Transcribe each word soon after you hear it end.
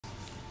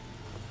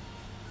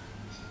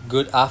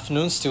Good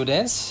afternoon,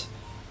 students.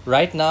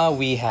 Right now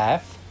we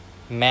have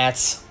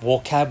maths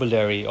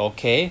vocabulary,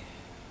 okay?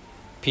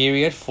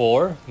 Period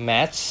 4,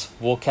 maths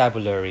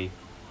vocabulary,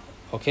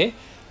 okay?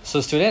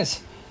 So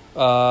students,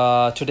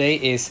 today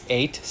is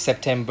 8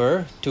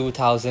 September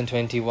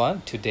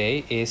 2021.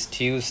 Today is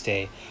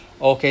Tuesday.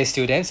 Okay,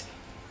 students,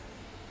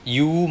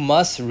 you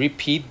must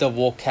repeat the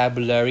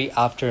vocabulary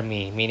after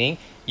me, meaning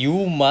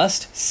you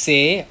must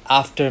say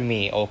after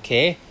me,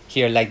 okay?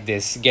 Here, like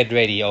this. Get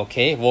ready,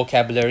 okay?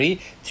 Vocabulary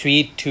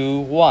 3, 2,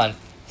 1.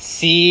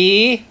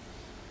 C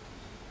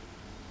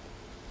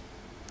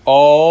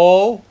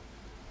O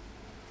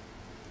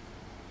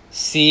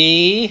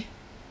C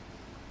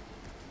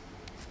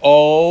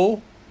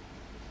O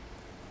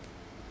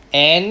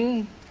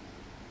N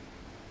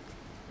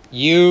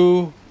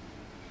U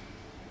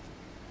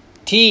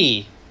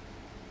T.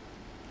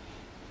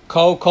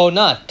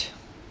 Coconut.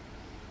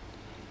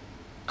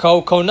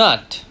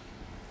 Coconut.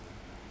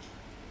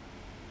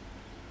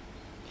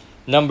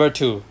 Number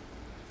 2.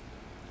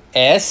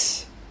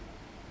 S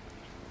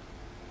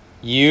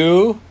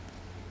U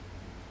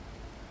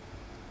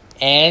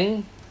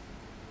N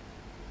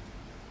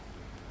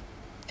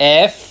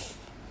F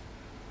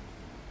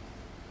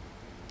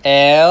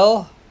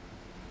L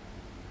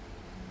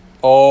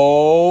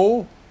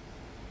O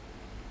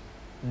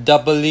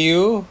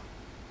W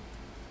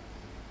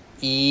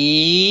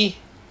E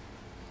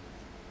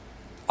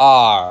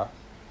R.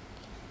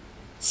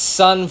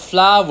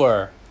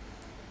 Sunflower.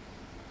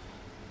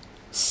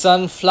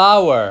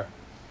 Sunflower.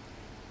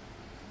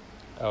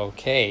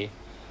 Okay.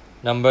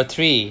 Number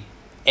 3.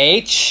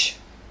 H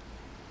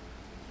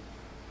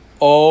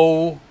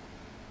O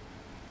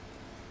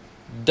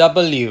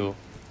W.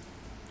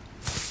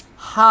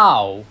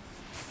 How.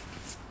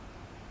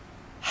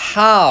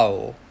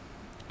 How.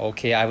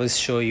 Okay, I will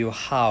show you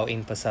how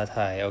inภาษาไท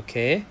ย,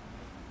 okay?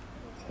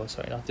 Oh,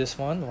 sorry, not this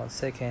one. 1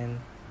 second.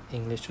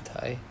 English to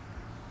Thai.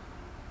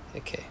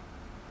 Okay.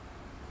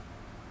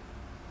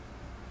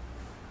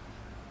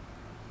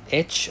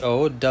 H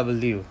O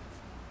W.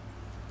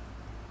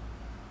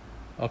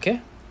 Okay.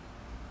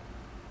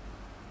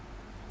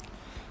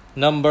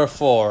 Number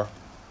 4.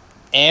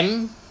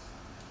 M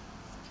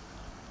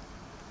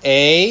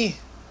A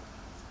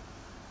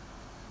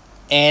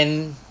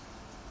N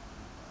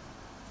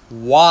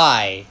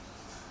Y.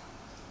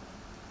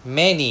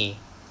 Many.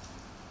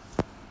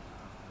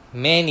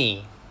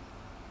 Many.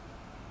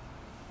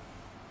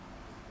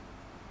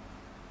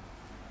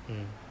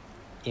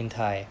 In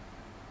Thai.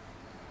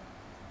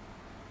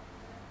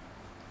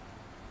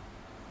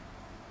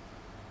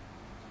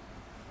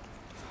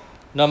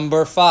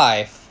 Number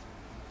 5.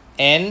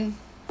 N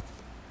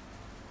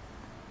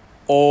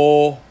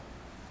O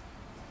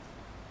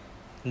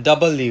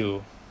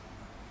W.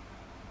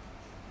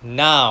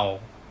 Now.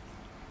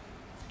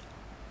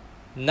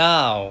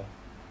 Now.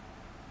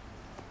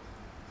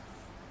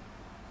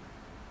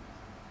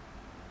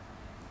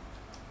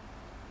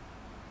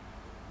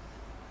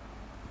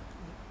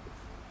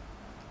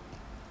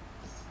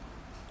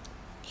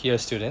 Here,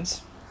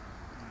 students.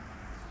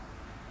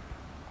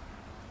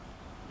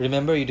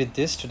 Remember you did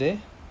this today?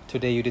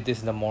 Today you did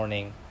this in the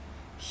morning.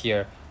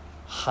 Here.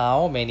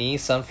 How many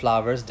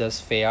sunflowers does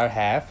Fair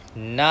have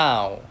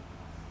now?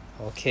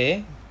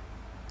 Okay.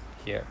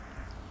 Here.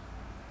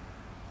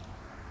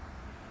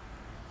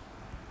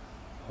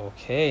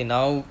 Okay,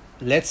 now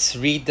let's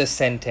read the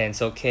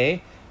sentence,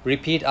 okay?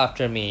 Repeat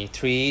after me.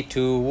 3,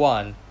 2,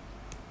 1.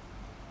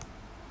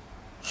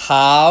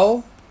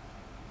 How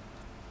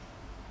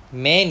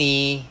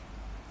many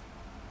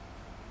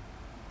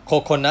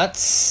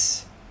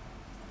coconuts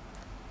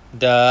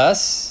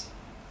does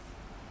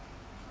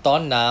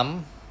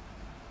Tonam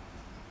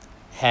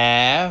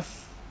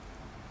have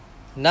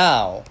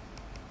now?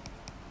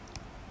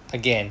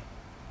 Again,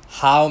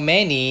 how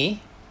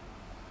many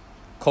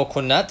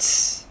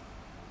coconuts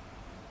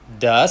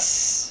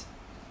does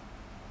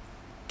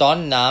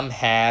Tonam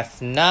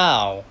have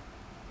now?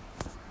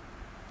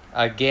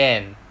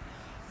 Again,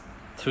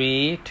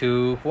 3,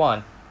 2,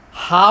 1.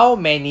 How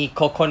many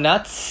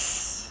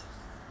coconuts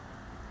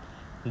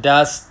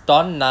does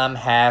Tonam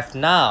have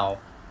now?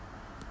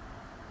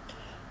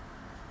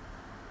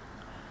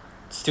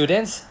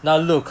 Students, now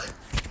look.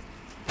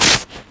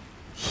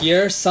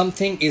 Here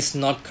something is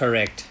not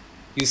correct.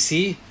 You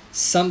see,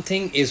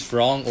 something is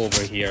wrong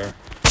over here.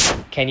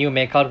 Can you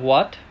make out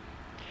what?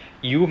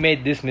 You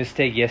made this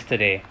mistake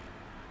yesterday.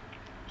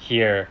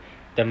 Here,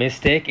 the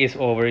mistake is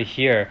over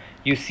here.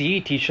 You see,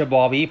 Teacher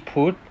Bobby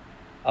put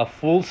a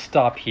full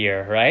stop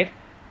here, right?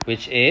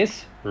 Which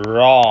is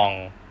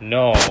wrong.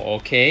 No,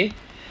 okay?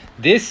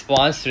 This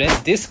one, students,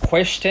 this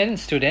question,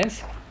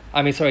 students,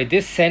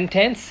 this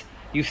sentence,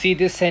 you see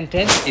this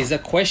sentence is a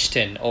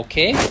question,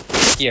 okay?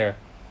 Here,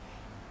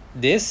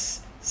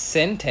 this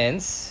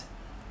sentence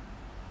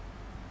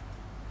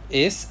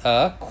is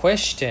a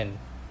question.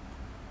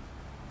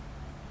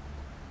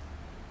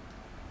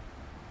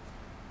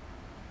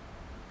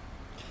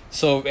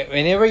 So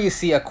whenever you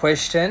see a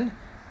question,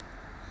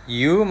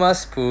 you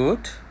must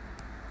put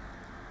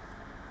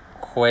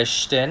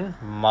question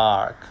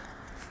mark.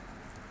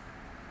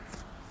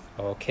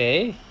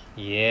 Okay,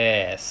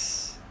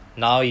 yes.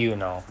 Now you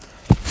know.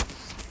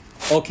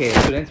 Okay,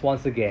 students,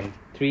 once again.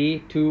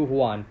 3, 2,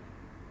 1.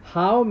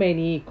 How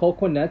many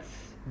coconuts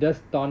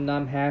does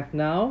Tonnam have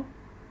now?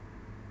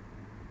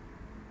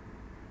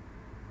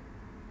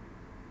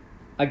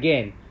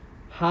 Again,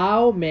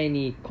 how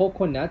many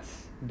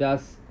coconuts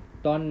does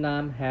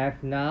Tonnam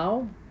have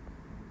now?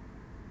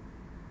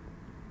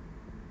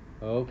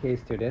 Okay,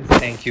 students,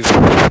 thank you very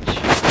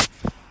much.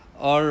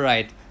 All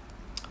right,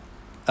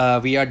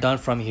 we are done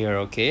from here.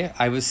 Okay,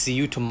 I will see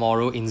you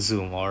tomorrow in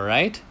Zoom. All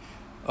right.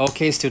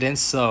 Okay,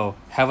 students, so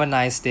have a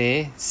nice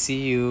day.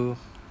 See you.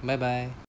 Bye bye.